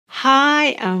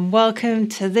Hi and welcome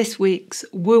to this week's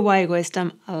Wu Wei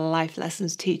Wisdom Life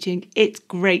Lessons teaching. It's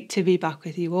great to be back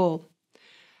with you all.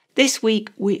 This week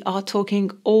we are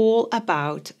talking all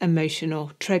about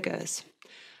emotional triggers.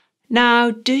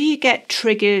 Now, do you get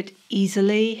triggered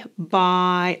easily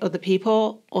by other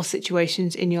people or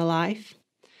situations in your life?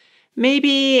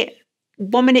 Maybe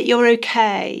 1 minute you're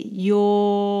okay,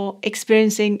 you're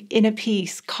experiencing inner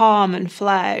peace, calm and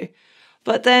flow.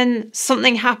 But then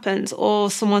something happens or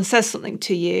someone says something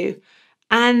to you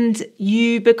and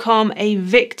you become a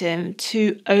victim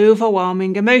to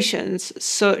overwhelming emotions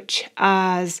such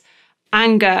as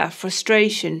anger,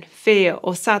 frustration, fear,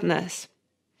 or sadness.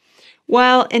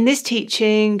 Well, in this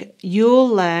teaching, you'll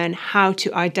learn how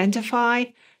to identify,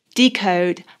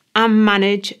 decode, and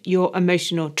manage your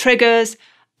emotional triggers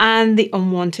and the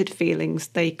unwanted feelings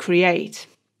they create.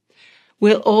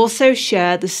 We'll also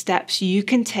share the steps you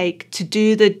can take to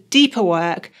do the deeper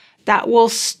work that will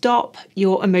stop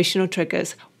your emotional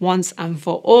triggers once and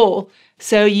for all,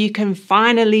 so you can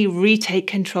finally retake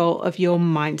control of your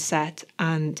mindset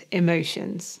and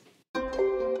emotions.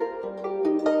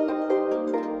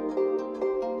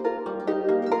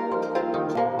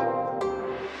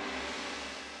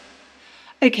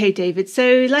 Okay, David,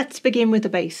 so let's begin with the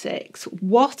basics.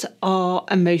 What are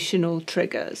emotional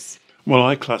triggers? Well,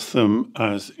 I class them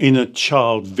as inner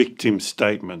child victim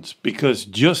statements because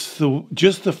just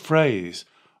the phrase,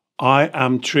 I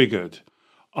am triggered,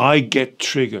 I get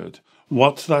triggered,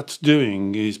 what that's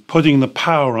doing is putting the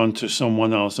power onto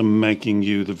someone else and making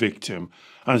you the victim.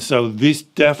 And so this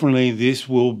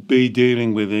will be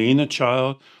dealing with the inner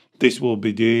child. This will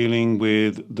be dealing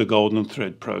with the golden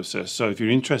thread process. So if you're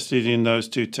interested in those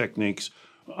two techniques,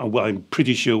 I'm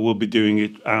pretty sure we'll be doing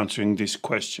it, answering this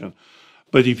question.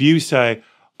 But if you say,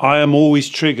 I am always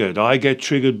triggered, I get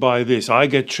triggered by this, I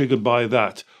get triggered by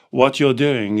that, what you're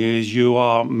doing is you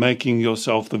are making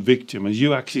yourself the victim. As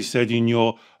you actually said in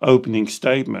your opening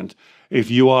statement,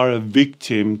 if you are a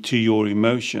victim to your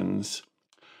emotions,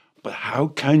 but how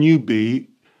can you be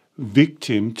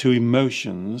victim to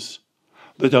emotions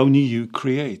that only you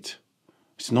create?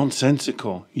 It's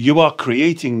nonsensical. You are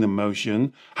creating the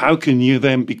emotion. How can you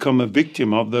then become a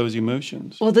victim of those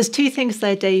emotions? Well, there's two things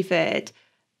there, David.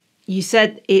 You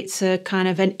said it's a kind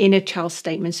of an inner child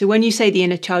statement. So when you say the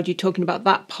inner child, you're talking about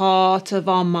that part of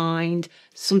our mind.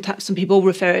 Sometimes some people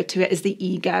refer to it as the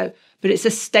ego, but it's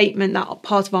a statement that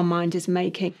part of our mind is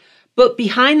making. But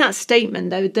behind that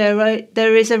statement, though,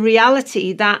 there is a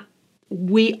reality that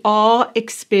we are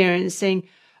experiencing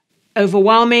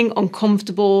overwhelming,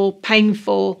 uncomfortable,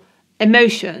 painful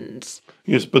emotions.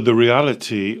 Yes, but the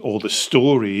reality or the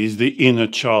story is the inner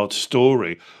child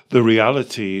story. The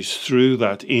reality is through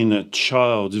that inner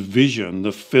child's vision,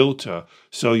 the filter.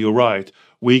 So you're right,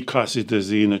 we class it as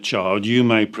the inner child. You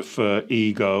may prefer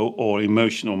ego or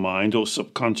emotional mind or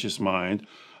subconscious mind,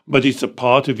 but it's a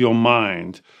part of your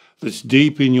mind that's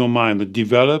deep in your mind that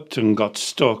developed and got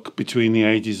stuck between the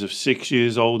ages of 6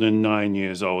 years old and 9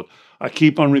 years old. I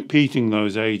keep on repeating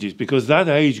those ages because that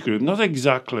age group, not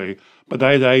exactly, but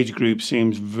that age group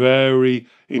seems very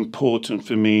important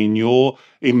for me in your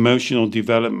emotional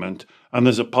development. And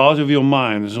there's a part of your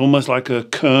mind, there's almost like a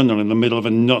kernel in the middle of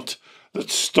a nut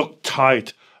that's stuck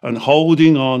tight and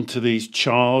holding on to these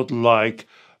childlike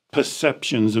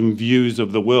perceptions and views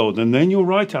of the world. And then you're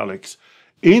right, Alex,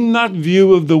 in that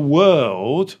view of the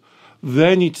world,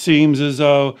 then it seems as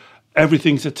though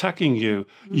everything's attacking you.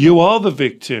 You are the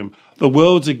victim. The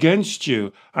world's against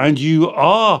you. And you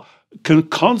are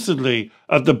constantly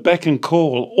at the beck and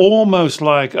call, almost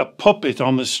like a puppet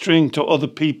on the string to other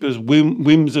people's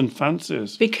whims and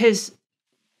fancies. Because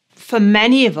for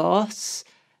many of us,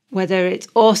 whether it's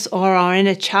us or our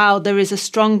inner child, there is a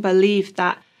strong belief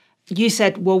that you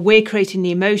said, well, we're creating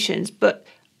the emotions, but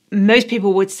most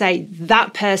people would say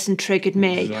that person triggered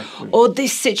me, Exactly. Or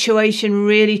this situation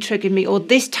really triggered me, or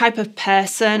this type of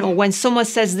person, or when someone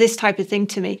says this type of thing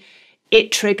to me,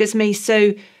 it triggers me.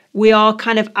 So we are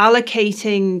kind of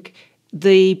allocating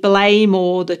the blame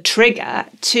or the trigger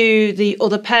to the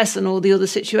other person or the other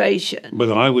situation.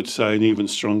 But I would say an even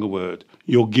stronger word.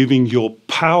 You're giving your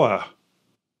power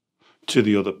to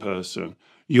the other person.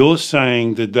 You're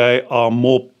saying that they are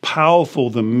more powerful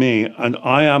than me and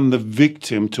I am the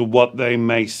victim to what they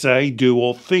may say, do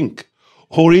or think.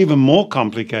 Or even more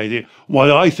complicated,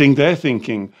 what I think they're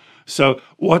thinking. So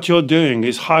what you're doing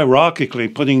is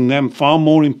hierarchically putting them far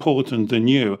more important than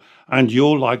you. And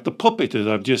you're like the puppet, as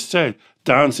I've just said,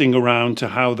 dancing around to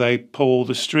how they pull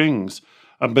the strings.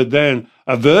 But then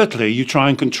overtly, you try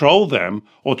and control them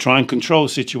or try and control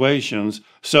situations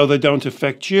so they don't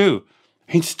affect you,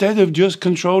 instead of just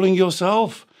controlling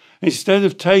yourself. Instead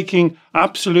of taking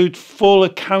absolute full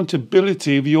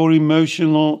accountability of your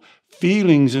emotional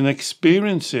feelings and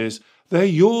experiences, they're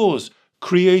yours,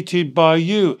 created by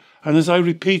you. And as I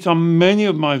repeat on many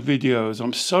of my videos,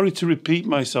 I'm sorry to repeat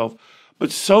myself,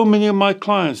 but so many of my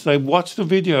clients, they watch the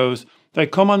videos, they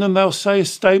come on and they'll say a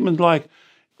statement like,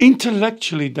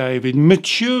 intellectually, David,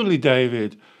 maturely,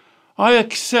 David, I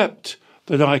accept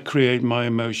that I create my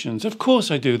emotions. Of course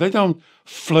I do. They don't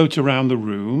float around the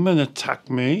room and attack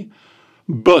me.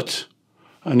 But,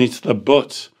 and it's the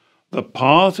but, the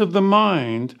part of the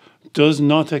mind does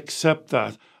not accept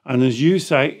that. And as you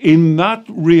say, in that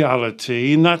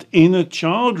reality, in that inner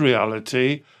child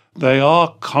reality, they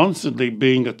are constantly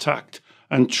being attacked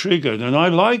and triggered. And I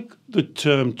like the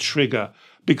term trigger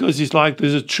because it's like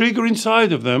there's a trigger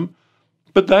inside of them,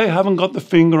 but they haven't got the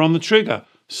finger on the trigger.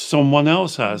 Someone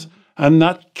else has. And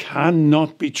that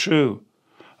cannot be true.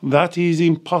 That is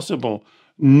impossible.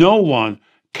 No one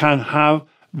can have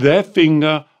their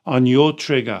finger on your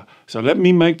trigger. So let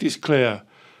me make this clear.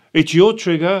 It's your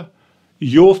trigger,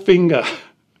 your finger.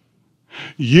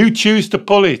 You choose to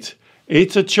pull it.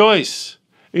 It's a choice.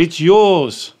 It's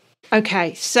yours.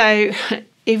 Okay, so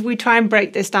if we try and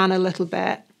break this down a little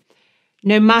bit,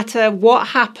 no matter what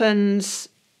happens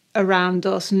around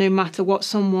us, no matter what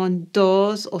someone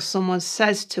does or someone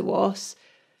says to us,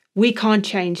 we can't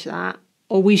change that,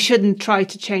 or we shouldn't try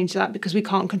to change that because we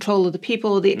can't control other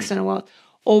people or the external world.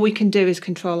 All we can do is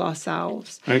control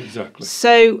ourselves. Exactly.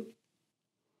 So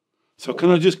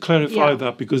can I just clarify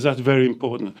that, because that's very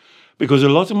important. Because a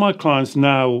lot of my clients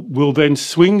now will then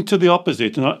swing to the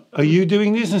opposite. And are you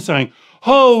doing this and saying,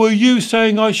 oh, are you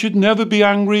saying I should never be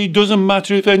angry? It doesn't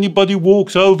matter if anybody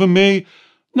walks over me.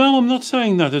 No, I'm not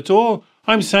saying that at all.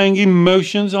 I'm saying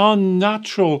emotions are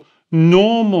natural,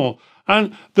 normal.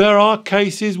 And there are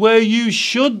cases where you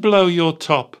should blow your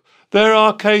top. There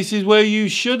are cases where you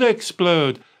should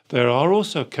explode. There are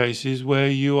also cases where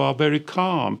you are very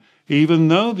calm, even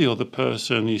though the other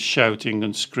person is shouting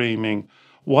and screaming.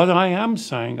 What I am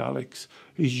saying, Alex,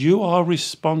 is you are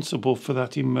responsible for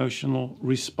that emotional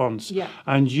response. Yeah.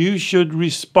 And you should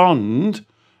respond,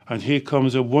 and here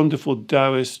comes a wonderful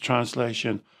Taoist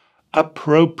translation,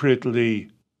 appropriately.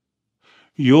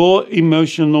 Your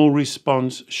emotional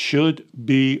response should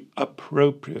be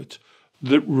appropriate,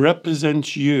 that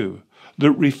represents you,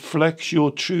 that reflects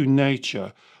your true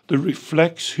nature, that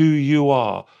reflects who you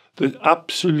are, that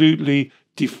absolutely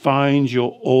defines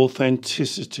your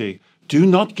authenticity. Do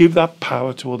not give that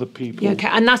power to other people. Yeah, okay,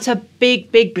 and that's a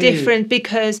big difference,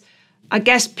 because I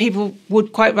guess people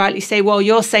would quite rightly say, well,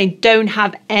 you're saying don't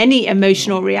have any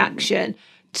emotional reaction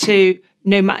to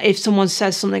no matter if someone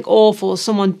says something awful,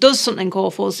 someone does something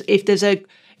awful, if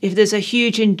there's a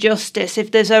huge injustice,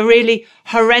 if there's a really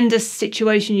horrendous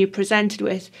situation you're presented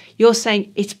with, you're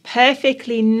saying it's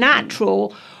perfectly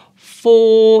natural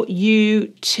for you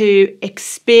to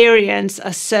experience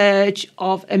a surge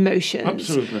of emotions.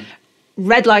 Absolutely.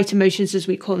 Red light emotions, as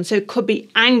we call them. So it could be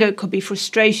anger, it could be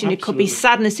frustration, Absolutely. It could be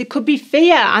sadness, it could be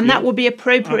fear, and that would be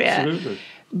appropriate. Absolutely.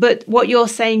 But what you're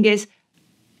saying is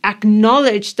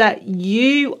acknowledge that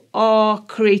you are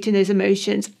creating those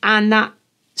emotions and that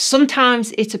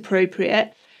sometimes it's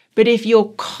appropriate. But if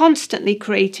you're constantly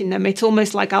creating them, it's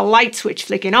almost like a light switch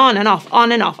flicking on and off,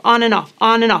 on and off, on and off,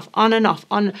 on and off, on and off,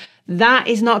 on. That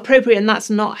is not appropriate, and that's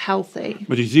not healthy.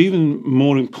 But it's even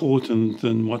more important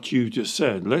than what you just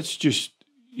said. Let's just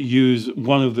use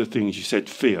one of the things you said,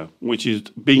 fear, which is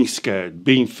being scared,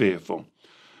 being fearful.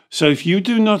 So if you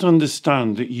do not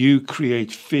understand that you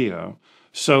create fear,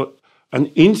 so an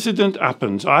incident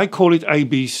happens, I call it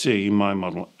ABC in my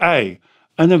model. A,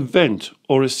 an event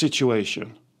or a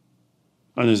situation.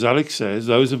 And as Alex says,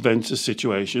 those events or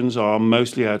situations are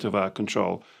mostly out of our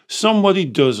control. Somebody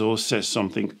does or says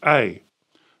something, A.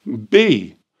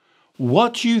 B,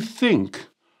 what you think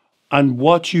and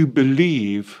what you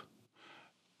believe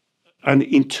and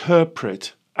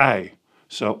interpret, A.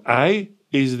 So A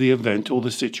is the event or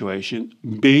the situation.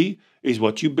 B is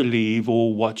what you believe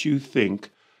or what you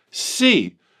think.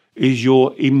 C is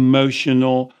your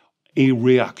emotional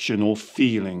reaction or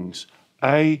feelings.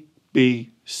 A,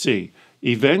 B, C.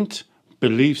 Event,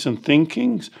 beliefs and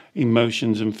thinkings,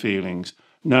 emotions and feelings.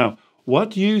 Now,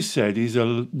 what you said is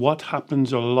what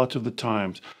happens a lot of the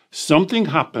times. Something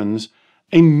happens,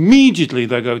 immediately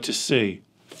they go to C,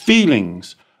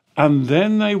 feelings, and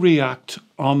then they react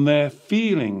on their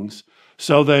feelings.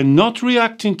 So they're not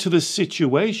reacting to the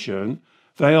situation,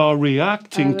 they are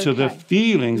reacting to the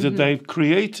feelings that they've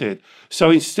created. So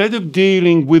instead of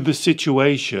dealing with the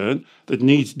situation that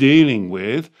needs dealing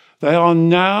with, they are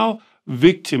now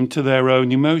victim to their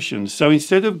own emotions. So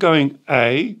instead of going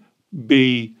A,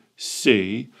 B,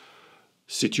 C,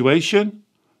 situation,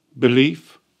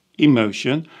 belief,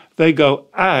 emotion. They go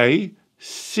A,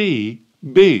 C,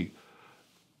 B.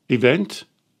 Event,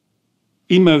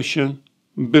 emotion,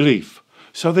 belief.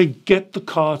 So they get the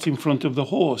cart in front of the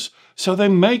horse. So they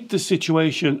make the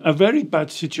situation, a very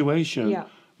bad situation,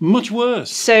 much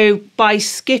worse. So by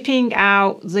skipping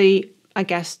out the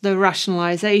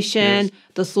rationalization,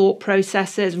 the thought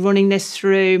processes, running this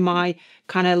through my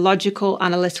kind of logical,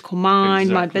 analytical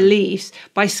mind, my beliefs,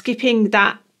 by skipping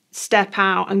that step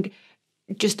out and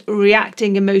just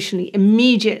reacting emotionally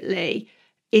immediately,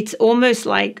 it's almost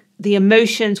like the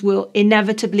emotions will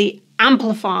inevitably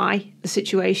amplify the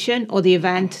situation or the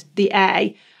event, the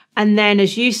A. And then,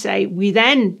 as you say, we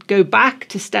then go back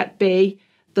to step B,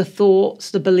 the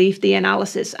thoughts, the belief, the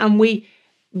analysis, and we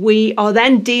are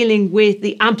then dealing with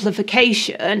the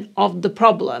amplification of the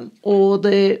problem or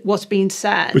what's being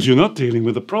said. But you're not dealing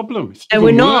with the problem. And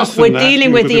we're not. We're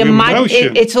dealing with the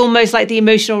emotion. It's almost like the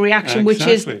emotional reaction, which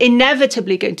is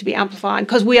inevitably going to be amplified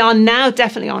because we are now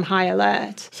definitely on high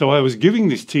alert. So I was giving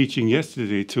this teaching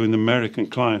yesterday to an American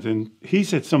client, and he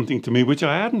said something to me which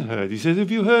I hadn't heard. He said,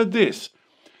 "Have you heard this?"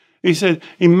 He said,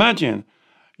 "Imagine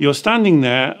you're standing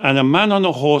there and a man on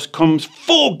a horse comes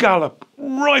full gallop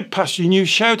right past you and you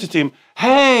shout at him,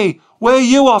 'Hey, where are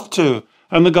you off to?'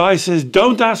 And the guy says,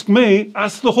 'Don't ask me,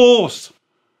 ask the horse.'"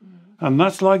 And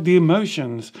that's like the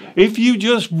emotions. If you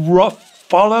just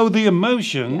follow the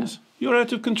emotions, you're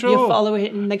out of control. You're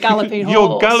following the galloping horse.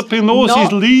 Your galloping horse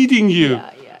is leading you.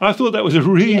 I thought that was a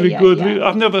really good.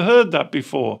 I've never heard that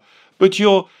before. But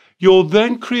you're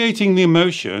then creating the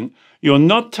emotion. You're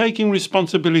not taking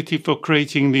responsibility for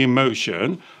creating the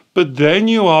emotion, but then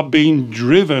you are being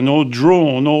driven or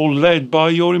drawn or led by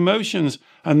your emotions.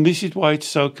 And this is why it's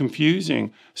so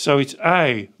confusing. So it's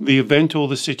A, the event or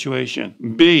the situation.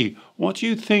 B, what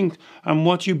you think and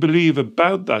what you believe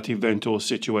about that event or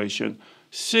situation.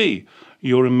 C,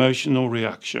 your emotional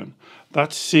reaction.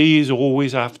 That C is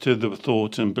always after the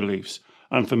thoughts and beliefs.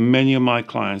 And for many of my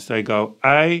clients, they go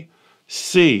A,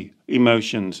 C,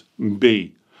 emotions,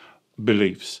 B,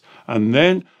 beliefs. And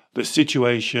then the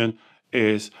situation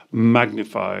is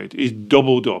magnified, is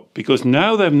doubled up, because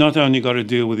now they've not only got to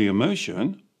deal with the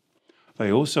emotion,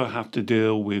 they also have to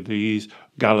deal with these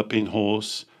galloping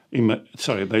horse. They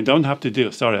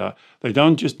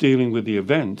don't just dealing with the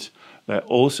event, they're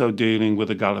also dealing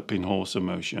with a galloping horse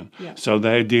emotion. So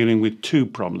they're dealing with two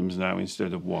problems now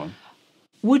instead of one.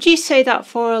 Would you say that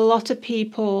for a lot of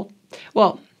people,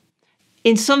 well,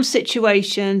 in some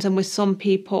situations and with some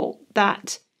people,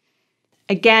 that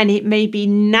again, it may be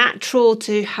natural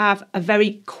to have a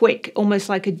very quick, almost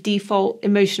like a default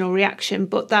emotional reaction,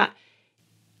 but that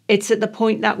it's at the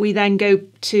point that we then go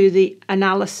to the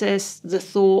analysis, the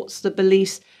thoughts, the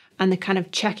beliefs, and the kind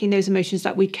of checking those emotions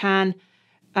that we can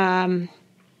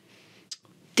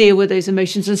deal with those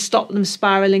emotions and stop them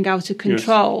spiraling out of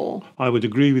control. Yes. I would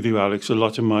agree with you, Alex. A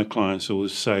lot of my clients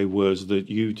always say words that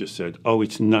you just said. Oh,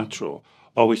 it's natural.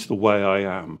 Oh, it's the way I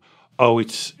am. Oh,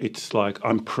 it's like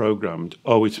I'm programmed.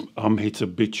 Oh, it's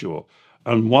habitual.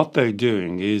 And what they're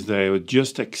doing is they are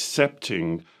just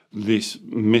accepting this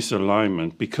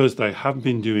misalignment because they have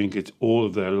been doing it all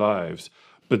of their lives.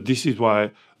 But this is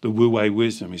why the Wu Wei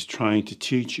Wisdom is trying to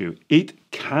teach you.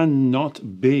 It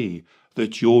cannot be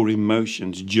that your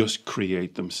emotions just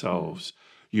create themselves.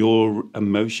 Your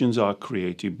emotions are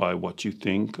created by what you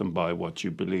think and by what you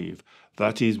believe.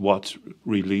 That is what's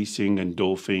releasing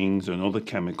endorphins and other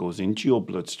chemicals into your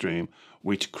bloodstream,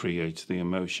 which creates the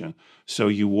emotion. So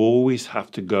you always have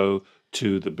to go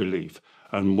to the belief.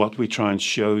 And what we try and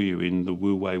show you in the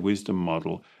Wu Wei Wisdom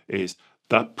model is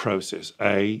that process,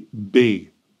 A, B,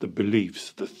 the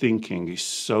beliefs, the thinking is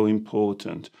so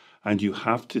important. And you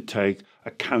have to take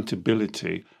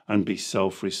accountability and be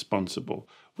self-responsible.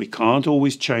 We can't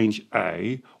always change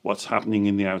A, what's happening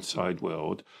in the outside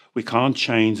world. We can't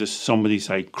change as somebody,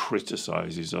 say,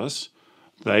 criticizes us.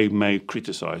 They may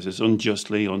criticize us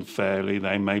unjustly, unfairly.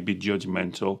 They may be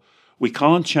judgmental. We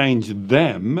can't change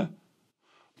them,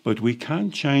 but we can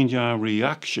change our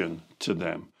reaction to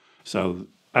them. So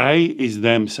A is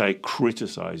them, say,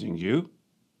 criticizing you.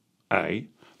 A.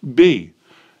 B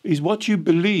is what you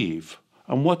believe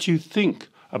and what you think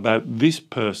about this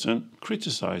person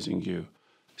criticizing you.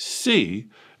 C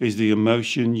is the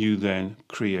emotion you then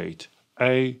create.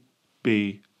 A,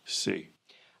 B, C.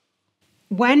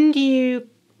 When you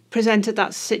presented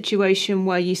that situation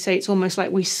where you say it's almost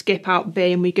like we skip out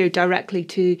B and we go directly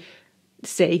to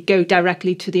C, go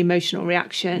directly to the emotional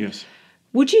reaction. Yes.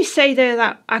 Would you say though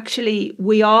that actually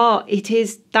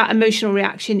that emotional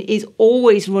reaction is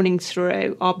always running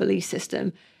through our belief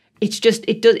system? It's just,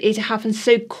 it happens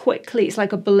so quickly. It's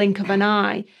like a blink of an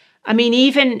eye. I mean,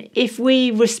 even if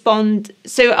we respond,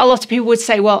 so a lot of people would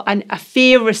say, well, a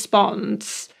fear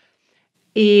response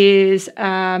is,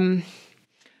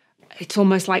 it's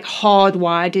almost like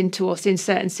hardwired into us in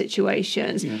certain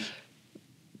situations. Yes.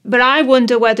 But I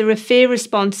wonder whether a fear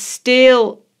response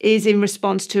still is in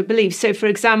response to a belief. So, for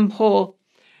example,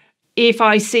 if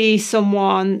I see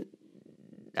someone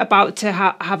about to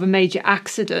have a major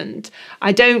accident,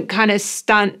 I don't kind of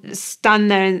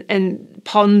stand there and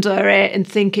ponder it and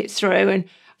think it through, and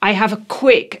I have a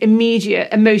quick,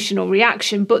 immediate emotional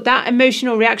reaction. But that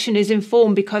emotional reaction is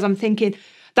informed because I'm thinking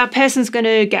that person's going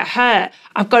to get hurt.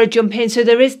 I've got to jump in. So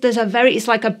it's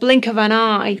like a blink of an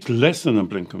eye. It's less than a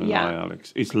blink of an eye,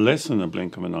 Alex. It's less than a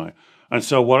blink of an eye. And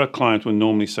so what a client would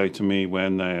normally say to me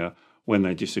when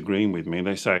they're disagreeing with me,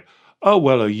 they say, oh,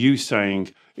 well, are you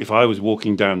saying if I was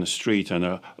walking down the street and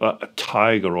a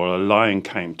tiger or a lion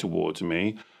came towards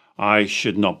me, I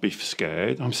should not be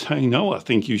scared? I'm saying, no, I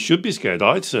think you should be scared.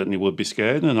 I certainly would be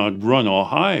scared and I'd run or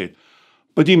hide.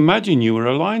 But imagine you were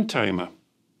a lion tamer.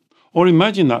 Or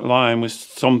imagine that lion was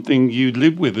something you'd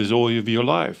live with as all of your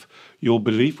life. Your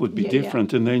belief would be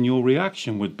different and then your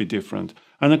reaction would be different.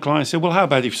 And the client said, well, how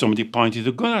about if somebody pointed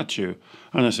a gun at you?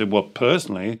 And I said, well,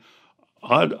 personally,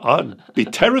 I'd be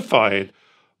terrified.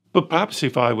 But perhaps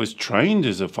if I was trained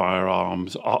as a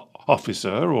firearms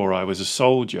officer, or I was a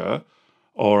soldier,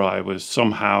 or I was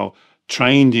somehow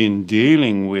trained in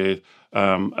dealing with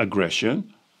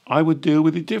aggression, I would deal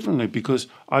with it differently because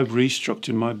I've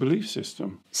restructured my belief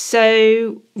system.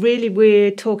 So really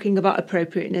we're talking about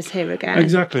appropriateness here again.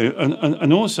 Exactly.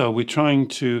 And also we're trying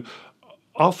to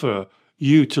offer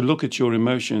you to look at your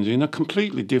emotions in a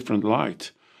completely different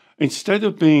light. Instead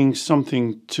of being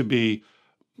something to be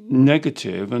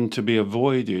negative and to be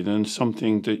avoided and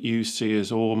something that you see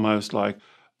as almost like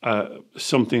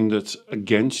something that's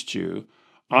against you,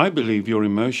 I believe your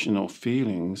emotional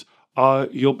feelings are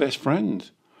your best friend.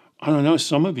 I don't know,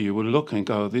 some of you will look and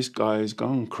go, this guy has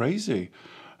gone crazy.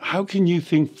 How can you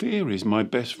think fear is my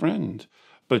best friend?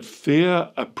 But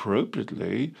fear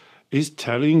appropriately is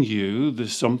telling you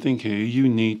there's something here you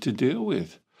need to deal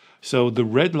with. So the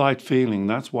red light feeling,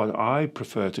 that's what I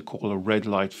prefer to call a red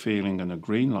light feeling and a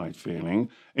green light feeling.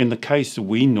 In the case that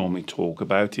we normally talk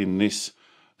about in this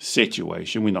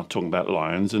situation, we're not talking about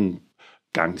lions and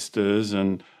gangsters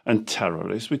and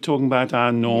terrorists. We're talking about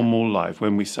our normal life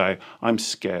when we say, I'm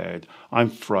scared, I'm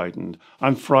frightened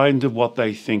of what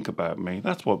they think about me.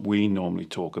 That's what we normally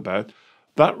talk about.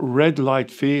 That red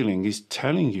light feeling is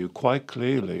telling you quite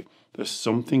clearly there's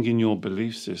something in your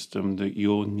belief system that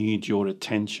you'll need your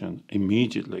attention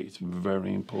immediately. It's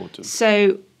very important.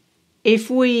 So if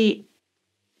we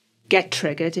get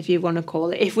triggered, if you want to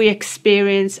call it, if we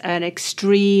experience an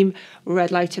extreme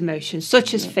red light emotion,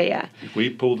 such as fear. If we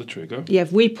pull the trigger. Yeah,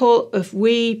 if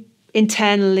we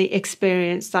internally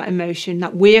experience that emotion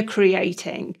that we're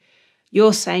creating,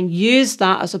 you're saying use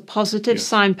that as a positive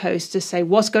signpost to say,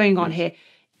 what's going on here?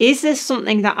 Is this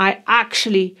something that I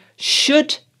actually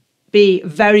should be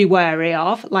very wary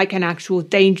of, like an actual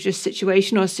dangerous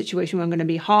situation or a situation where I'm going to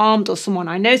be harmed or someone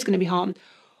I know is going to be harmed?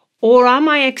 Or am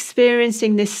I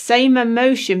experiencing this same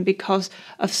emotion because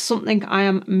of something I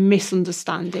am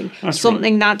misunderstanding,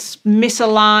 something that's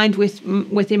misaligned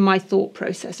within my thought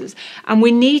processes? And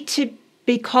we need to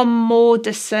become more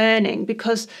discerning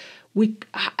because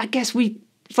I guess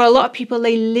for a lot of people,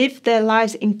 they live their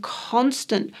lives in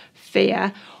constant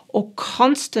fear or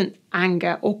constant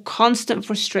anger or constant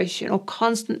frustration or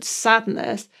constant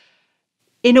sadness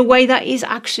in a way that is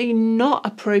actually not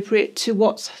appropriate to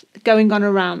what's going on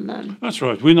around them. That's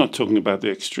right. We're not talking about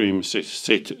the extreme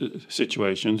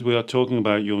situations. We are talking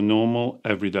about your normal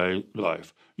everyday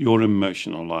life, your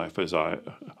emotional life, as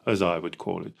I would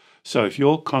call it. So if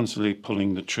you're constantly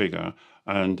pulling the trigger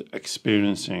and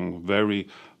experiencing very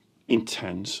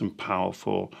intense and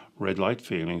powerful red light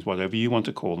feelings, whatever you want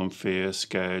to call them, fear,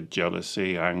 scared,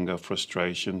 jealousy, anger,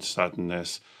 frustration,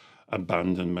 sadness,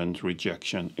 abandonment,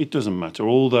 rejection, it doesn't matter.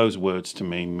 All those words to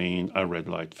me mean a red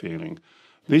light feeling.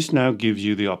 This now gives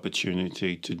you the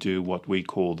opportunity to do what we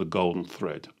call the golden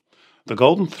thread. The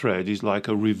golden thread is like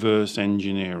a reverse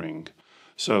engineering.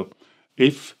 So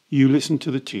if you listen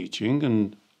to the teaching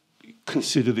and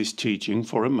consider this teaching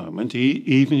for a moment,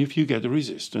 even if you get a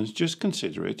resistance, just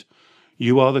consider it.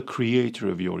 You are the creator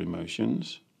of your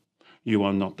emotions. You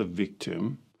are not the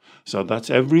victim. So that's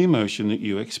every emotion that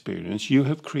you experience. You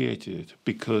have created it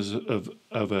because of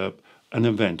an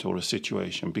event or a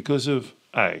situation, because of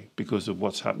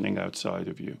what's happening outside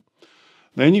of you.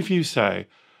 Then if you say,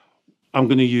 I'm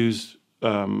going to use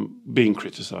being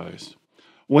criticized.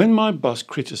 When my boss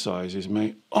criticizes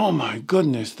me, oh my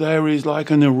goodness, there is like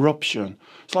an eruption.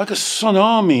 It's like a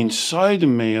tsunami inside of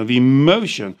me of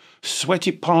emotion,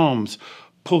 sweaty palms,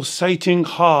 pulsating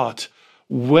heart,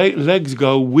 legs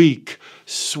go weak,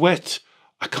 sweat.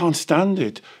 I can't stand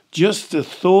it. Just the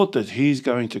thought that he's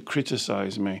going to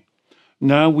criticize me.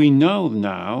 Now we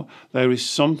know there is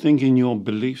something in your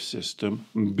belief system,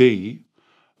 B,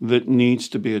 that needs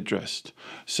to be addressed.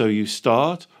 So you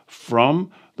start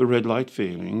from the red light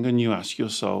feeling and you ask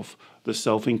yourself the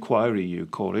self-inquiry, you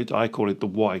call it. I call it the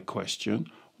why question.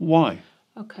 Why?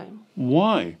 Okay.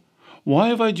 Why? Why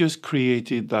have I just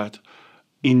created that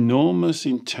enormous,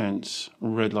 intense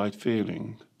red light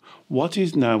feeling? What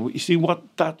is now, you see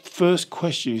what that first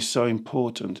question is so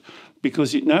important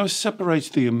because it now separates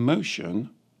the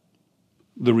emotion,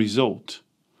 the result,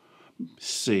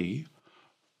 C,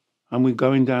 and we're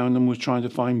going down and we're trying to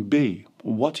find B.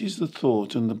 What is the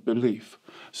thought and the belief?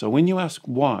 So when you ask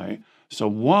why,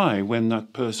 when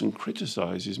that person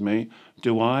criticizes me,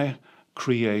 do I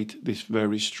create this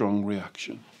very strong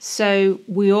reaction? So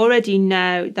we already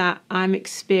know that I'm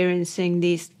experiencing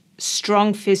these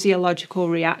strong physiological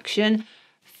reaction,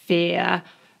 fear,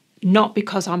 not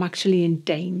because I'm actually in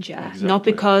danger, Exactly. not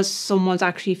because someone's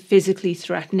actually physically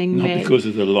threatening me. Not because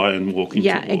of the lion walking towards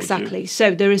you. Yeah, exactly.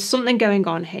 So there is something going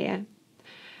on here.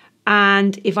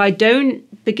 And if I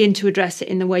don't begin to address it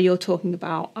in the way you're talking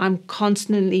about, I'm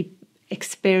constantly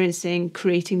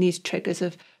creating these triggers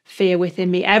of fear within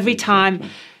me. Every time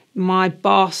my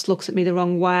boss looks at me the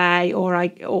wrong way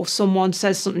or someone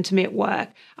says something to me at work,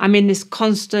 I'm in this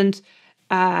constant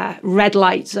red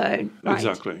light zone. Right?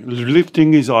 Exactly.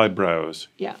 Lifting his eyebrows,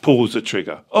 pulls the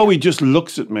trigger. Oh, he just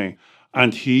looks at me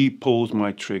and he pulls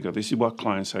my trigger. This is what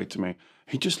clients say to me.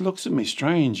 He just looks at me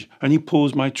strange and he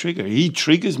pulls my trigger. He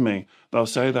triggers me. They'll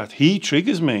say that. He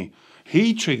triggers me.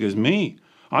 He triggers me.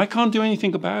 I can't do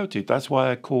anything about it. That's why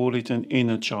I call it an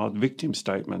inner child victim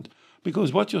statement.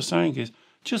 Because what you're saying is,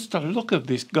 just the look of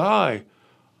this guy.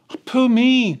 Pull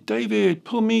me, David,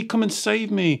 pull me, come and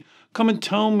save me. Come and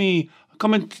tell me,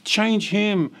 come and change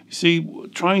him. You see,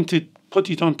 trying to put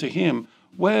it onto him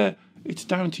where it's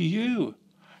down to you.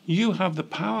 You have the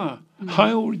power.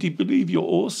 I already believe you're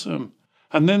awesome.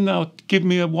 And then they'll give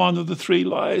me one of the three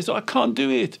lies. I can't do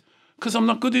it because I'm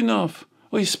not good enough.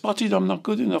 Or he spotted I'm not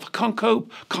good enough. I can't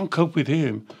cope with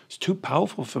him. It's too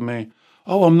powerful for me.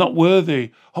 Oh, I'm not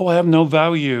worthy. Oh, I have no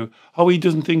value. Oh, he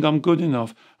doesn't think I'm good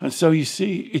enough. And so you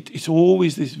see, it's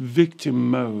always this victim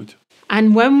mode.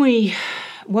 And when we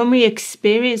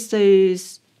experience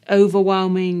those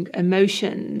overwhelming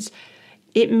emotions,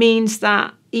 it means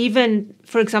that even,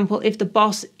 for example, if the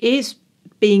boss is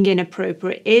being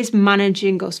inappropriate, is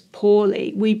managing us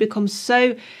poorly, we become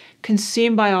so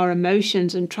consumed by our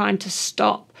emotions and trying to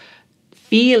stop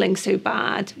feeling so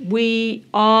bad, we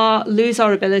lose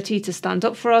our ability to stand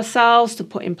up for ourselves, to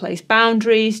put in place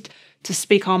boundaries, to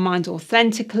speak our minds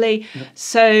authentically. Yeah.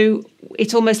 So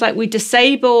it's almost like we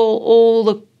disable all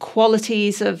the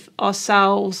qualities of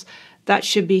ourselves that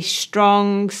should be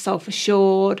strong,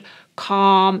 self-assured,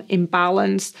 calm,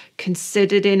 imbalanced,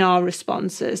 considered in our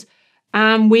responses.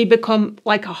 And we become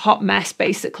like a hot mess,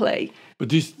 basically. But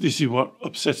this is what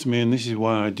upsets me, and this is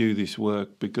why I do this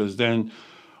work, because then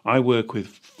I work with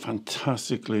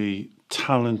fantastically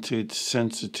talented,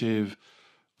 sensitive,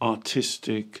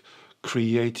 artistic,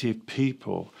 creative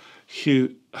people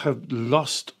who have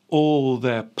lost all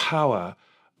their power,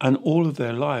 and all of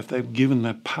their life they've given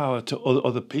their power to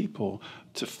other people,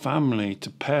 to family, to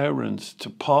parents, to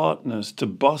partners, to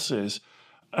bosses.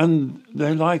 And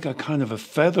they're like a kind of a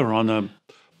feather on a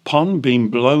pond being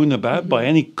blown about by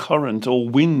any current or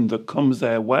wind that comes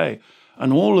their way.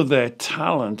 And all of their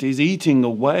talent is eating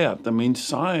away at them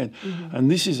inside. And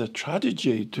this is a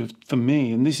tragedy for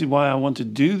me. And this is why I want to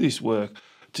do this work,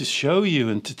 to show you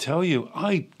and to tell you,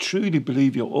 I truly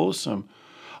believe you're awesome.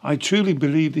 I truly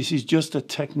believe this is just a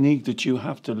technique that you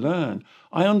have to learn.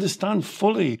 I understand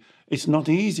fully it's not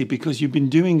easy because you've been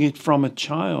doing it from a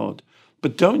child.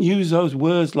 But don't use those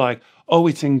words like, oh,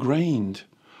 it's ingrained.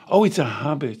 Oh, it's a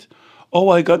habit. Oh,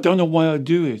 I don't know why I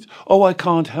do it. Oh, I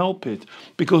can't help it.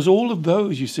 Because all of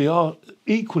those, you see, are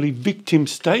equally victim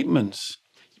statements.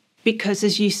 Because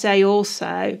as you say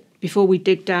also, before we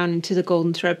dig down into the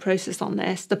golden thread process on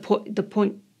this, the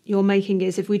point you're making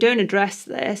is if we don't address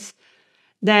this,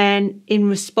 then in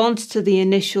response to the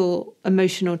initial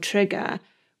emotional trigger,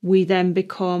 we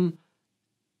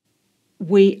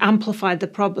amplify the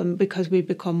problem because we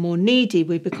become more needy,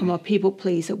 we become a people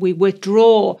pleaser, we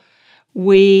withdraw,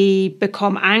 we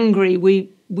become angry, we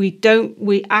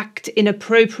act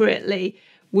inappropriately,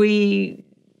 we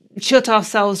shut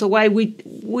ourselves away,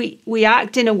 we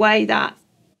act in a way that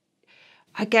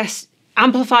I guess,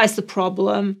 amplifies the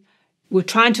problem. We're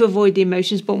trying to avoid the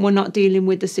emotions, but we're not dealing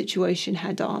with the situation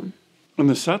head on. And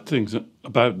the sad thing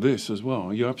about this as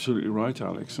well, you're absolutely right,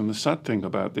 Alex. And the sad thing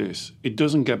about this, it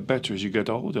doesn't get better as you get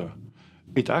older.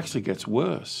 It actually gets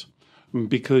worse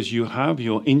because you have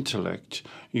your intellect,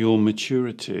 your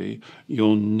maturity,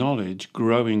 your knowledge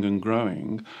growing and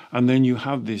growing. And then you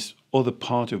have this other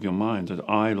part of your mind that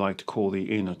I like to call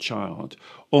the inner child,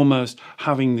 almost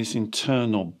having this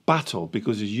internal battle.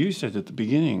 Because as you said at the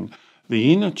beginning,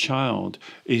 the inner child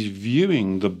is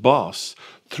viewing the boss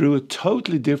through a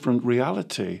totally different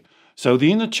reality. So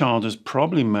the inner child has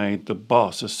probably made the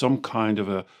boss as some kind of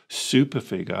a super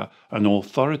figure, an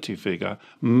authority figure.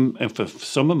 And for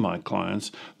some of my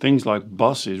clients, things like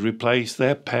bosses replace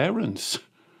their parents.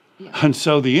 Yeah. And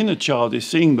so the inner child is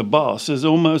seeing the boss as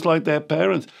almost like their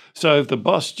parents. So if the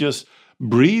boss just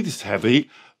breathes heavy,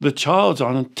 the child's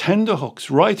on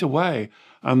tenterhooks right away.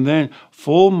 And then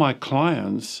for my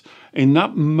clients, in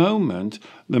that moment,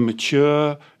 the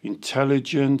mature,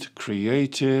 intelligent,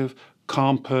 creative,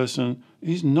 calm person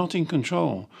is not in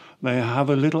control. They have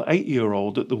a little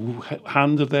 8-year-old at the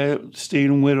hand of their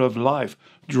steering wheel of life,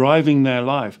 driving their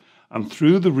life. And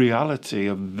through the reality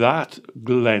of that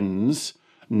lens,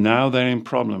 now they're in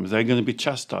problems. They're going to be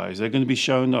chastised. They're going to be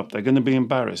shown up. They're going to be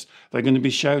embarrassed. They're going to be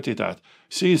shouted at.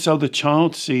 See, so the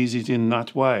child sees it in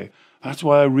that way. That's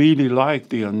why I really like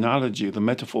the analogy, the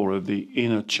metaphor of the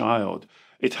inner child.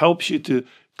 It helps you to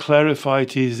clarify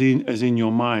it as in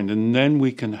your mind, and then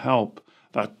we can help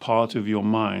that part of your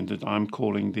mind that I'm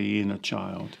calling the inner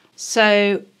child.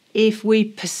 So if we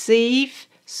perceive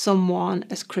someone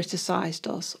has criticised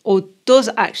us or does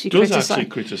actually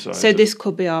criticise. So this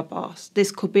could be our boss,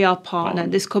 this could be our partner,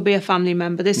 this could be a family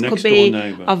member, this could be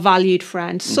a valued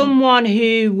friend, someone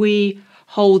who we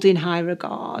hold in high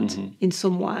regard in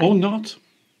some way. Or not.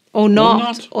 Or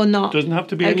not. Doesn't have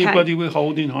to be anybody we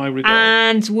hold in high regard.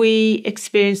 And we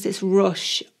experience this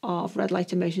rush of red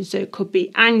light emotions. So it could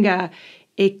be anger,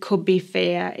 it could be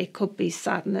fear, it could be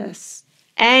sadness,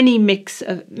 any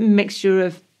mixture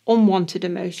of unwanted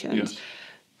emotions. Yes.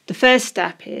 The first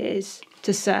step is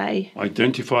to say...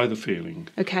 Identify the feeling.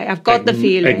 Okay, I've got the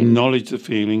feeling. Acknowledge the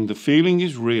feeling. The feeling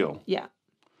is real. Yeah.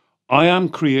 I am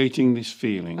creating this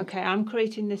feeling. Okay, I'm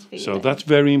creating this feeling. So that's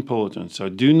very important. So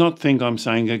do not think I'm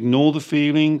saying ignore the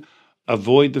feeling,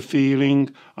 avoid the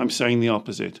feeling. I'm saying the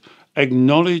opposite.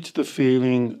 Acknowledge the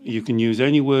feeling. You can use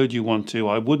any word you want to.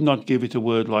 I would not give it a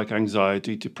word like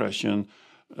anxiety, depression,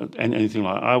 and anything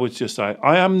like that. I would just say,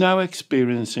 I am now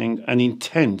experiencing an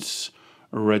intense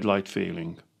red light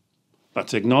feeling.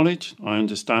 That's acknowledged. I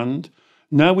understand.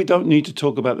 Now we don't need to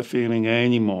talk about the feeling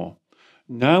anymore.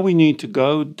 Now we need to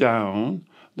go down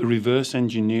the reverse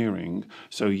engineering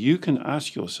so you can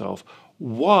ask yourself,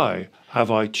 why have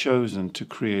I chosen to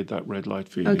create that red light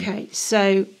feeling? Okay,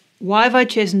 so why have I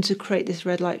chosen to create this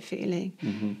red light feeling?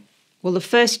 Mm-hmm. Well, the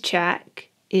first check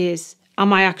is,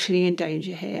 am I actually in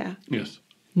danger here? Yes.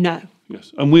 No.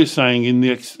 Yes, and we're saying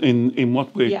in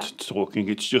what we're talking,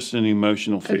 it's just an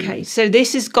emotional feeling. Okay, so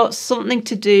this has got something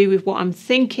to do with what I'm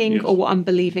thinking or what I'm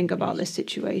believing about this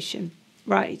situation.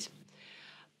 Right.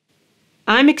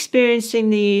 I'm experiencing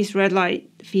these red light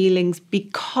feelings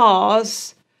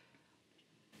because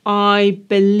I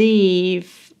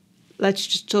believe, let's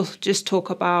just talk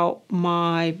about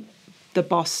the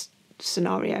boss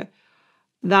scenario,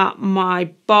 that my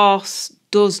boss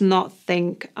does not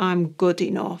think I'm good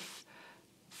enough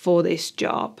for this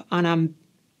job, and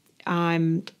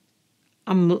I'm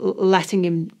letting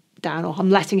him down, or I'm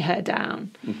letting her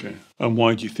down. Okay. And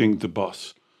why do you think the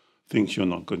boss thinks you're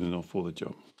not good enough for the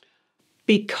job?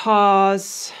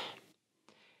 Because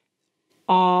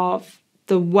of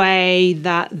the way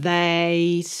that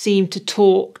they seem to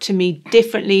talk to me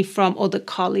differently from other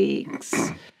colleagues,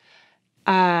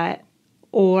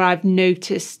 or I've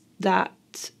noticed that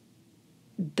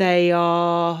they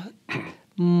are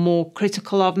more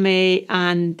critical of me,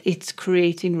 and it's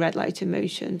creating red light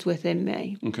emotions within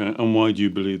me. Okay, and why do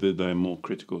you believe that they're more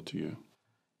critical to you?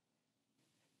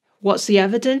 What's the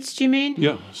evidence, do you mean?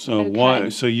 Yeah, so why?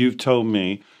 So you've told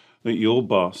me that your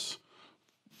boss,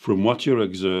 from what you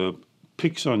observe,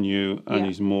 picks on you and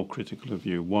is more critical of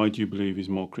you. Why do you believe he's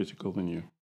more critical than you?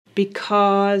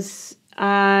 Because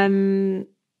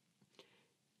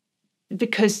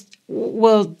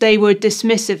well, they were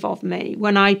dismissive of me.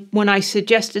 When I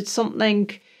suggested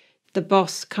something, the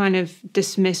boss kind of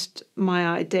dismissed my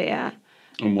idea.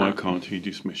 And why can't he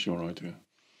dismiss your idea?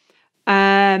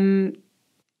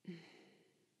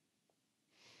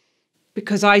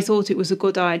 Because I thought it was a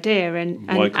good idea,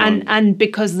 and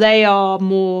because they are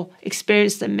more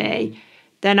experienced than me,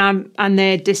 and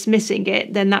they're dismissing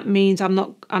it, then that means I'm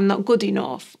not good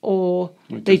enough, or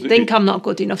they think I'm not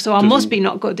good enough, so I must be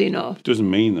not good enough. It doesn't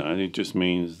mean that. It just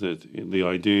means that the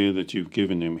idea that you've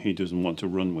given him, he doesn't want to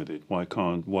run with it.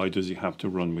 Why does he have to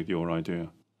run with your idea?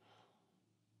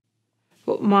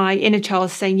 But my inner child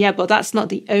is saying, yeah, but that's not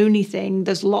the only thing.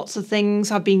 There's lots of things.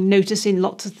 I've been noticing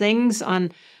lots of things,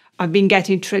 and I've been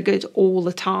getting triggered all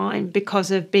the time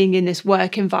because of being in this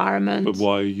work environment. But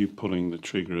why are you pulling the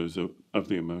triggers of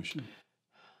the emotion?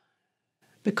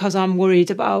 Because I'm worried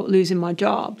about losing my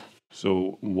job.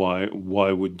 So why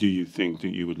do you think that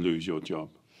you would lose your job?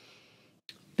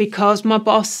 Because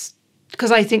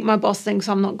I think my boss thinks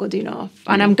I'm not good enough,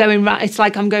 and I'm going round. It's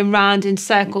like I'm going round in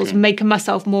circles, making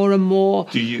myself more and more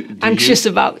anxious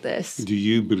about this. Do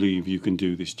you believe you can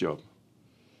do this job?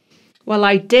 Well,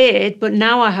 I did, but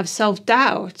now I have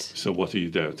self-doubt. So what are you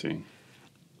doubting?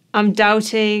 I'm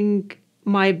doubting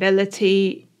my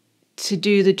ability to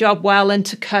do the job well and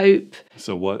to cope.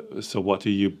 So what are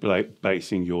you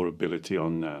basing your ability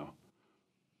on now?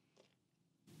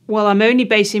 Well, I'm only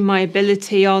basing my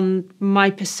ability on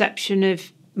my perception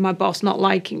of my boss not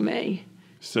liking me.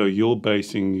 So you're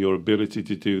basing your ability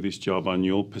to do this job on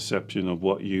your perception of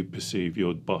what you perceive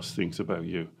your boss thinks about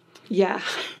you. Yeah.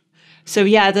 So,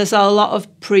 yeah, there's a lot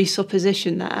of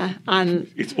presupposition there,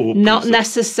 and it's all not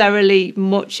necessarily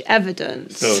much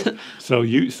evidence. So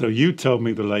you told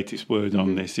me the latest word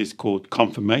on this is called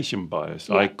confirmation bias.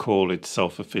 Yeah. I call it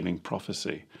self-fulfilling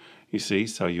prophecy. You see,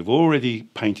 so you've already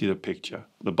painted a picture.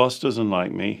 The boss doesn't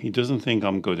like me. He doesn't think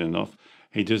I'm good enough.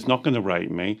 He's not going to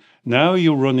rate me. Now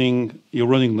you're running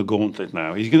the gauntlet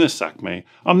now. He's going to sack me.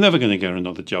 I'm never going to get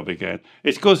another job again.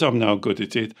 It's because I'm now good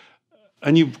at it.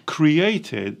 And you've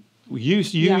created, you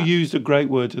used a great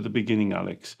word at the beginning,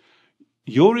 Alex.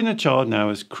 Your inner child now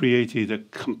has created a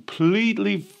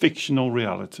completely fictional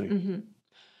reality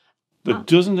that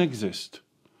doesn't exist.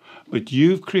 But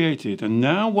you've created, and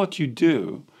now what you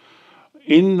do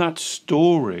in that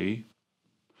story,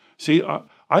 see,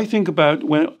 I think about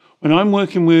when I'm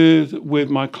working with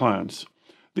my clients,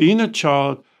 the inner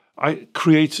child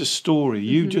creates a story.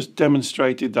 You just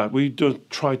demonstrated that. We don't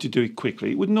try to do it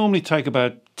quickly. It would normally take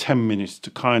about 10 minutes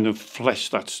to kind of flesh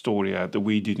that story out that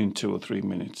we did in 2 or 3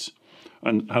 minutes.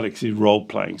 And Alex is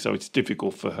role-playing, so it's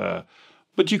difficult for her.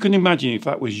 But you can imagine if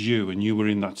that was you and you were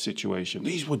in that situation,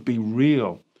 these would be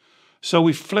real. So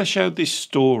we flesh out this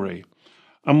story.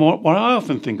 And what I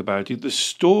often think about it, the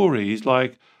story is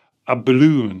like a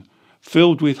balloon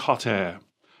filled with hot air.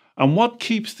 And what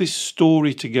keeps this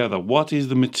story together, what is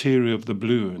the material of the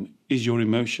balloon, is your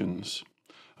emotions.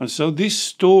 And so this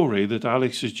story that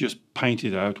Alex has just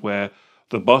painted out, where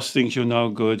the boss thinks you're no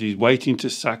good, he's waiting to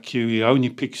sack you, he only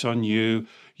picks on you,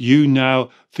 you now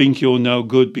think you're no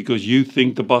good because you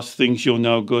think the boss thinks you're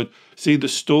no good. See, the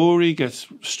story gets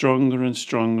stronger and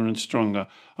stronger and stronger.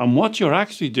 And what you're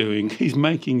actually doing is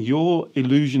making your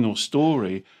illusional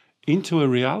story into a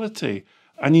reality.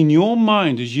 And in your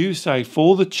mind, as you say,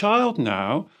 for the child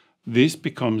now, this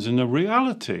becomes a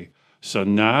reality. So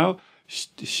now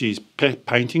she's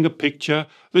painting a picture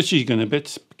that she's going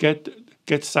to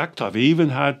get sacked. I've even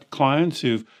had clients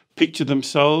who've pictured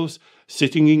themselves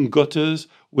sitting in gutters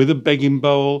with a begging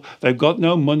bowl. They've got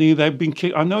no money. They've been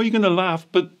kicked. I know you're going to laugh,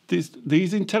 but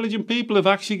these intelligent people have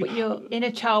actually... But your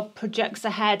inner child projects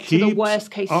ahead to the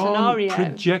worst case scenario.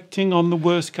 Projecting on the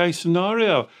worst case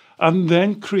scenario, and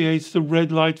then creates the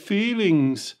red light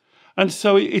feelings. And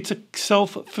so it's a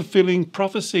self-fulfilling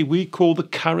prophecy we call the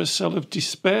carousel of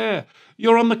despair.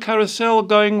 You're on the carousel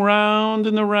going round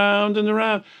and around and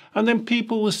around. And then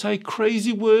people will say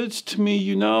crazy words to me,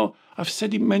 you know. I've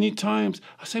said it many times.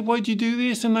 I say, why do you do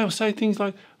this? And they'll say things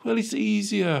like, well, it's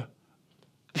easier.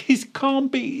 This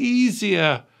can't be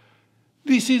easier.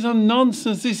 This is a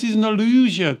nonsense. This is an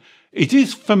illusion. It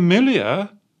is familiar.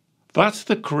 That's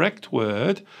the correct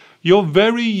word. You're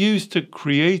very used to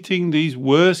creating these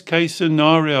worst case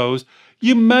scenarios.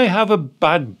 You may have a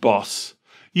bad boss.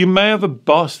 You may have a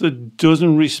boss that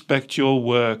doesn't respect your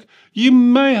work. You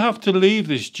may have to leave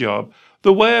this job.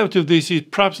 The way out of this is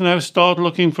perhaps now start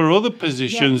looking for other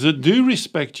positions that do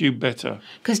respect you better.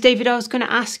 Because, David, I was going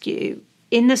to ask you,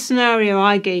 in the scenario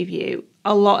I gave you,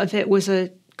 a lot of it was a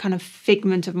kind of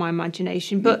figment of my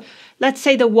imagination. But let's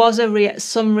say there was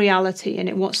some reality in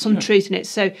it, some truth in it.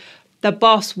 So the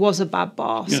boss was a bad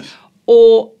boss. Yes.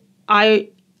 Or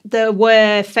there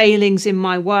were failings in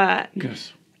my work.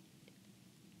 Yes.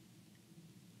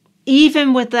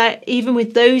 Even with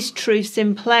those truths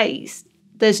in place,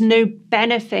 there's no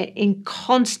benefit in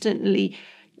constantly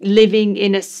living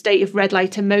in a state of red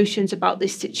light emotions about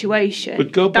this situation.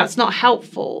 But that's not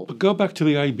helpful. But go back to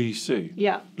the ABC.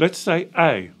 Yeah. Let's say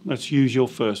A, let's use your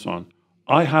first one.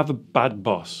 I have a bad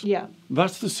boss. Yeah.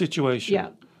 That's the situation. Yeah.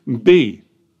 B,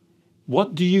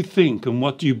 what do you think and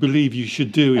what do you believe you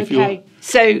should do if you're... Okay,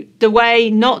 so the way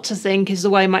not to think is the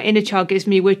way my inner child gives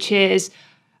me, which is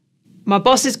my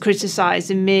boss is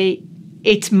criticising me.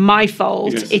 It's my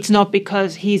fault. Yes. It's not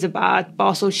because he's a bad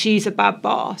boss or she's a bad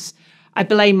boss. I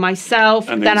blame myself,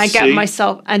 and then I get C,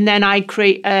 myself, and then I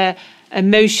create a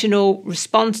emotional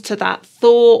response to that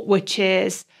thought, which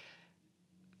is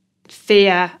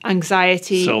fear,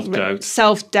 anxiety,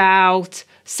 self-doubt,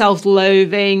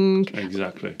 self-loathing,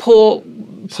 exactly, poor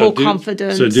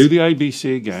confidence. So do the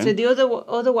ABC again. So the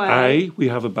other way. A, we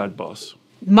have a bad boss.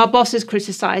 My boss is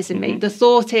criticising me. The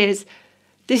thought is,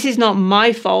 this is not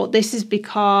my fault. This is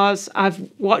because I've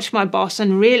watched my boss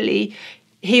and really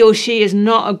he or she is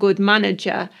not a good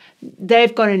manager.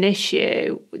 They've got an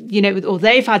issue, or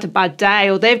they've had a bad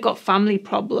day, or they've got family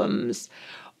problems.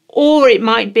 Or it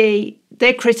might be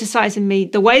they're criticising me.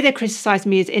 The way they're criticising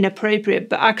me is inappropriate,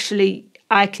 but actually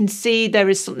I can see there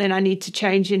is something I need to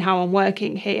change in how I'm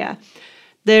working here.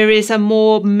 There is a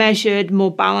more measured,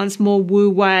 more balanced, more Wu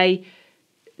Wei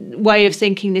way of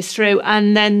thinking this through.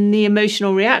 And then the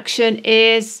emotional reaction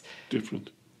is different,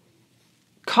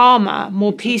 calmer,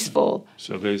 more peaceful.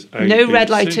 So there's no red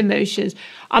light emotions.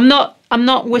 I'm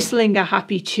not whistling a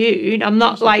happy tune. I'm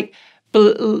not like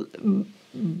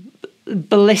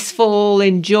blissful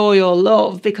in joy or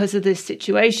love because of this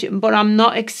situation, but I'm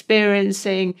not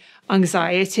experiencing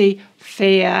anxiety,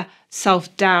 fear,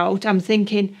 self-doubt. I'm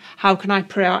thinking, how can I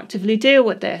proactively deal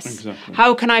with this? Exactly.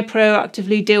 How can I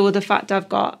proactively deal with the fact I've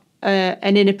got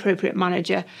an inappropriate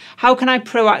manager? How can I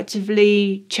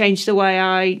proactively change the way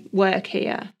I work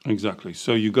here? Exactly.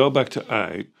 So you go back to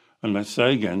A, and let's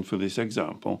say again for this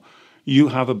example, you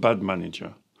have a bad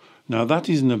manager. Now that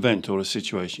is an event or a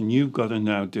situation you've got to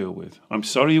now deal with. I'm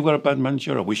sorry you've got a bad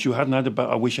manager. I wish you hadn't had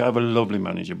I wish I have a lovely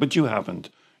manager, but you haven't.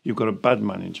 You've got a bad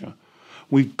manager.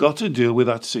 We've got to deal with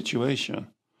that situation.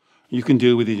 You can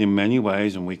deal with it in many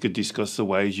ways, and we could discuss the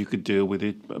ways you could deal with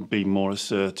it. Be more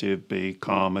assertive, be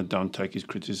calmer, don't take his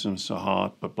criticism so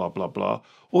hard, but blah, blah, blah.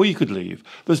 Or you could leave.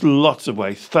 There's lots of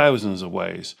ways, thousands of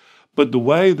ways. But the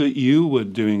way that you were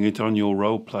doing it on your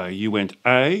role play, you went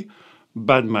A,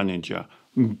 bad manager.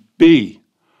 A,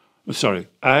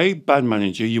 bad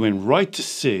manager. You went right to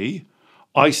C,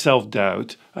 I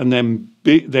self-doubt, and then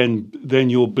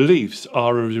your beliefs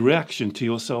are a reaction to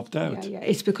your self-doubt. Yeah.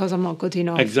 It's because I'm not good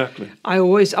enough. Exactly. I'm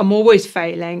always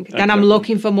failing. Then I'm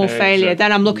looking for more failure.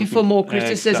 Then I'm looking for more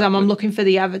criticism. Exactly. I'm looking for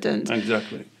the evidence.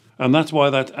 Exactly. And that's why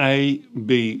that A,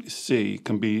 B, C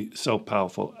can be so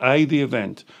powerful. A, the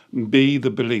event. B, the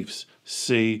beliefs.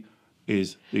 C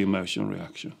is the emotional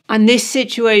reaction. And this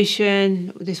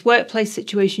situation, this workplace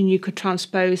situation, you could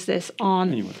transpose this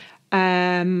on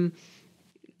anyway.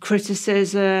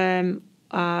 Criticism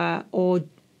or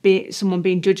someone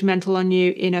being judgmental on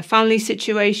you in a family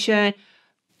situation,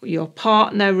 your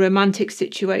partner, romantic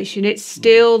situation. It's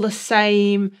still the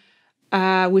same.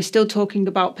 We're still talking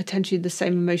about potentially the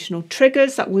same emotional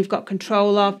triggers that we've got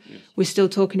control of. Yes. We're still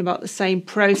talking about the same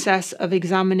process of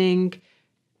examining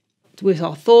with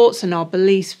our thoughts and our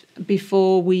beliefs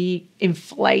before we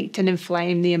inflate and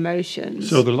inflame the emotions.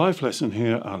 So the life lesson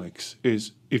here, Alex,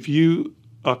 is if you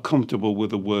are comfortable with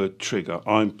the word trigger,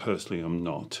 I personally am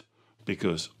not,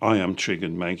 because I am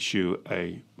triggered makes you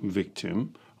a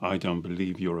victim. I don't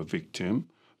believe you're a victim.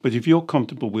 But if you're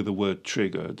comfortable with the word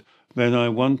triggered, then I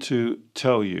want to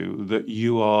tell you that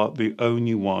you are the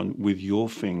only one with your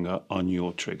finger on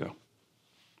your trigger.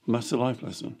 And that's the life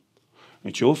lesson.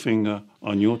 It's your finger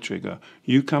on your trigger.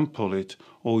 You can pull it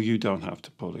or you don't have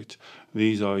to pull it.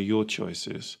 These are your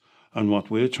choices. And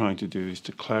what we're trying to do is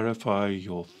to clarify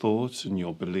your thoughts and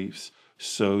your beliefs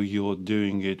so you're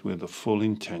doing it with a full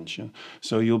intention,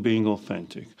 so you're being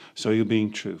authentic, so you're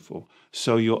being truthful,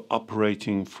 so you're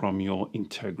operating from your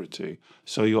integrity,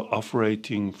 so you're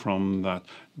operating from that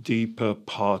deeper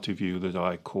part of you that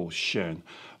I call Shen,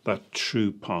 that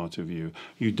true part of you.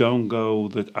 You don't go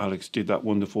that Alex did that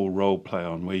wonderful role play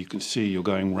on where you can see you're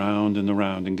going round and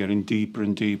around and getting deeper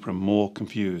and deeper and more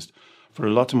confused. For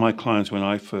a lot of my clients, when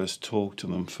I first talk to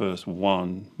them, first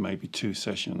one, maybe two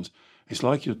sessions, it's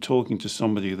like you're talking to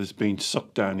somebody that's been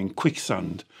sucked down in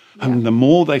quicksand. Yeah. And the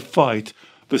more they fight,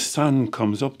 the sand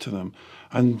comes up to them.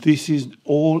 And this is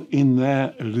all in their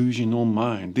illusional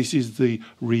mind. This is the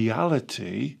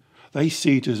reality. They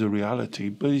see it as a reality,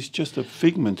 but it's just a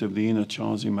figment of the inner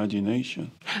child's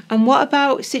imagination. And what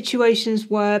about situations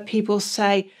where people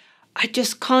say, I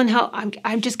just can't help.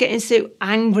 I'm just getting so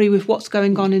angry with what's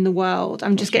going on in the world.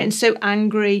 I'm just getting so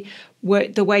angry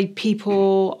with the way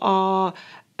people are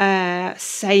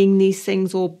saying these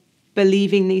things or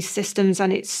believing these systems,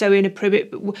 and it's so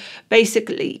inappropriate. But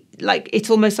basically, like, it's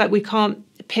almost like we can't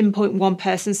pinpoint one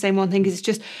person saying one thing. It's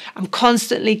just I'm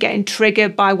constantly getting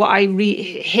triggered by what I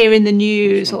hear in the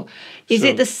news. Or is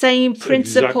it the same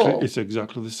principle? It's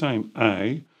exactly the same.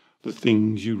 The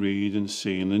things you read and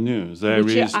see in the news.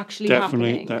 Which are actually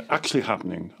happening. They're actually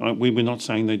happening. We're not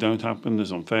saying they don't happen.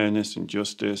 There's unfairness,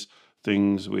 injustice,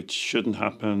 things which shouldn't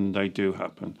happen, they do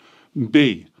happen.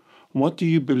 B, what do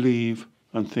you believe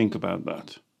and think about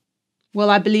that? Well,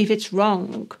 I believe it's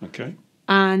wrong. Okay.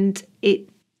 And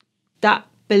that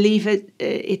belief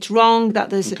it's wrong, that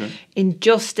there's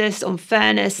injustice,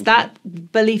 unfairness. That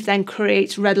belief then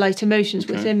creates red light emotions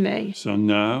within me. So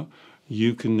now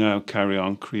you can now carry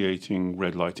on creating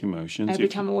red light emotions every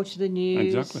time I watch the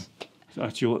news. Exactly.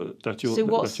 That's your so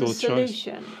what's that's your the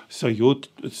solution?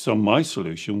 Choice. So my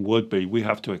solution would be we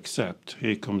have to accept,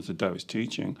 here comes the Taoist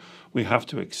teaching, we have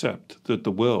to accept that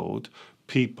the world,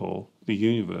 people, the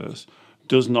universe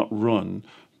does not run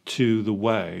to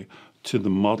the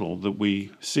model that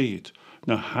we see it.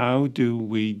 Now, how do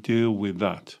we deal with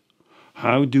that?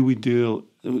 How do we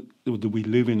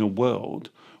live in a world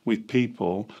with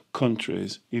people,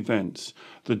 countries, events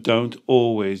that don't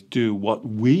always do what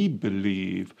we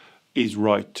believe is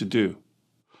right to do?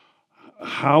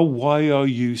 Why are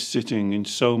you sitting in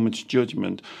so much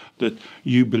judgment that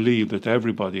you believe that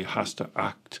everybody has to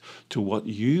act to what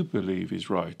you believe is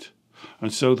right?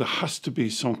 And so there has to be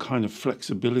some kind of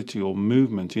flexibility or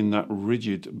movement in that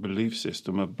rigid belief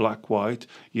system of black, white,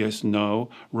 yes, no,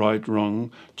 right,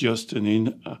 wrong, just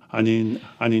and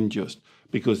unjust.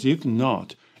 Because if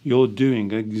not, you're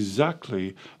doing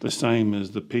exactly the same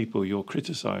as the people you're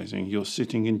criticizing. You're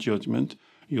sitting in judgment.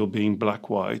 You're being black,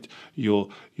 white. You're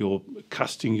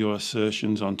casting your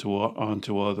assertions onto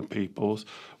other people's.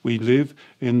 We live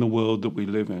in the world that we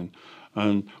live in.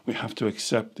 And we have to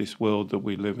accept this world that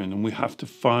we live in, and we have to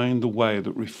find the way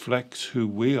that reflects who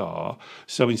we are.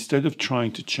 So instead of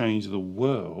trying to change the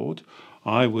world,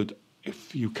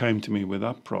 if you came to me with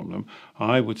that problem,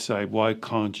 I would say, why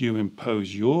can't you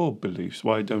impose your beliefs?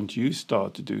 Why don't you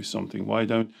start to do something? Why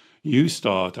don't you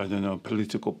start, I don't know, a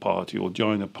political party or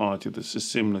join a party that's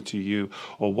similar to you?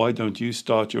 Or why don't you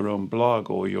start your own blog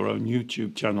or your own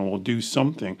YouTube channel or do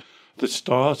something that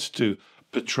starts to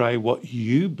portray what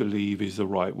you believe is the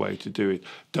right way to do it?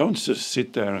 Don't just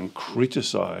sit there and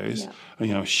criticize,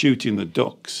 shooting the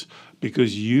ducks,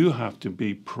 because you have to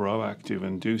be proactive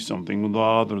and do something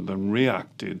rather than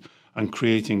reactive and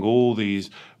creating all these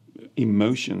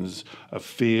emotions of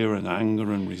fear and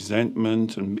anger and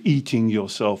resentment and eating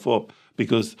yourself up.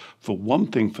 Because for one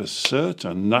thing for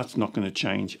certain, that's not going to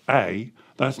change.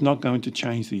 That's not going to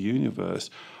change the universe.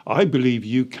 I believe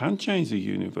you can change the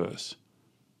universe.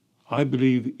 I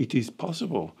believe it is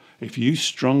possible. If you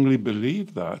strongly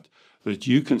believe that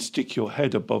you can stick your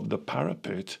head above the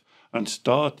parapet and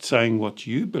start saying what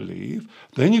you believe,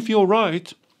 then if you're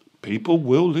right, people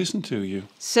will listen to you.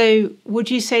 So would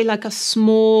you say like a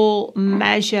small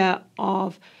measure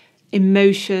of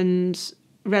emotions,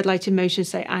 red light emotions,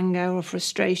 say anger or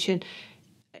frustration,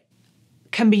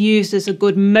 can be used as a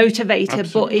good motivator?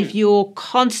 Absolutely. But if you're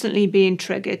constantly being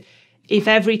triggered, if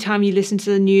every time you listen to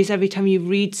the news, every time you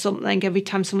read something, every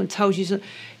time someone tells you something,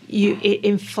 it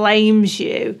inflames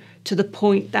you to the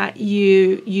point that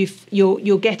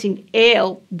you're getting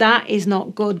ill, that is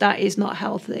not good. That is not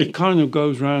healthy. It kind of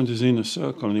goes round as in a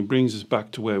circle, and it brings us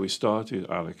back to where we started,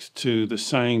 Alex, to the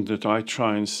saying that I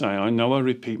try and say. I know I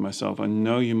repeat myself. I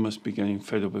know you must be getting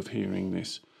fed up of hearing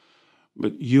this,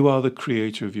 but you are the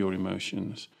creator of your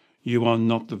emotions. You are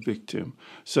not the victim.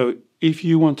 So if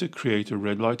you want to create a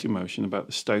red light emotion about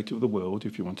the state of the world,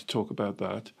 if you want to talk about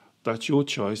that, that's your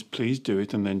choice. Please do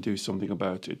it and then do something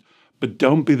about it. But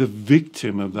don't be the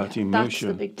victim of that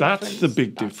emotion. That's the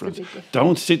big difference.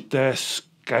 Don't sit there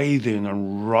scathing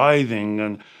and writhing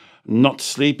and not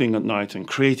sleeping at night and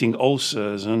creating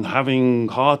ulcers and having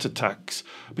heart attacks,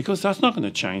 because that's not going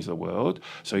to change the world.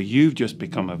 So you've just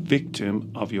become a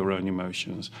victim of your own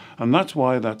emotions. And that's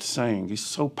why that saying is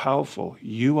so powerful.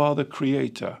 You are the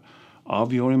creator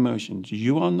of your emotions.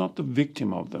 You are not the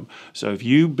victim of them. So if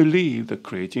you believe that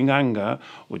creating anger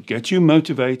would get you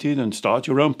motivated and start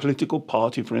your own political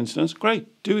party, for instance,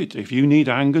 great, do it. If you need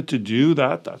anger to do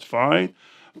that, that's fine.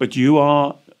 But you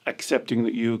are accepting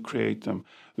that you create them.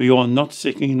 You are not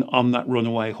sitting on that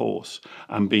runaway horse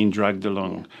and being dragged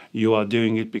along. You are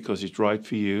doing it because it's right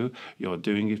for you. You are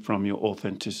doing it from your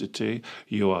authenticity.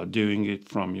 You are doing it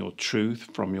from your truth,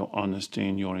 from your honesty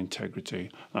and your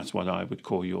integrity. That's what I would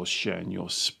call your Shen, your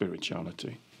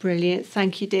spirituality. Brilliant.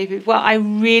 Thank you, David. Well, I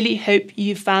really hope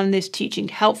you found this teaching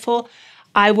helpful.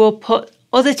 I will put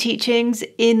other teachings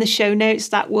in the show notes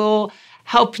that will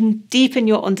help deepen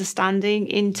your understanding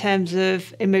in terms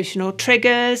of emotional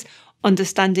triggers,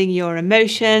 understanding your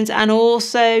emotions, and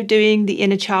also doing the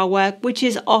inner child work, which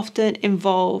is often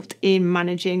involved in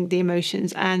managing the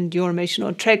emotions and your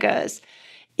emotional triggers.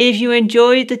 If you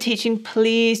enjoyed the teaching,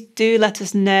 please do let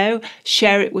us know.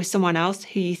 Share it with someone else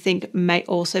who you think may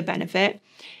also benefit.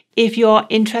 If you're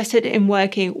interested in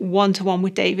working one-to-one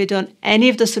with David on any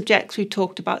of the subjects we've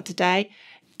talked about today,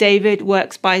 David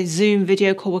works by Zoom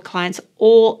video call with clients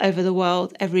all over the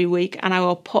world every week, and I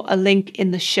will put a link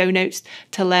in the show notes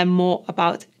to learn more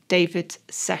about David's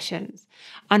sessions.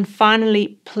 And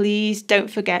finally, please don't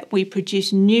forget we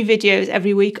produce new videos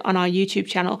every week on our YouTube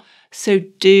channel, so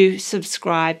do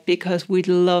subscribe because we'd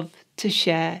love to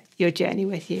share your journey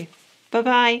with you.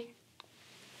 Bye-bye.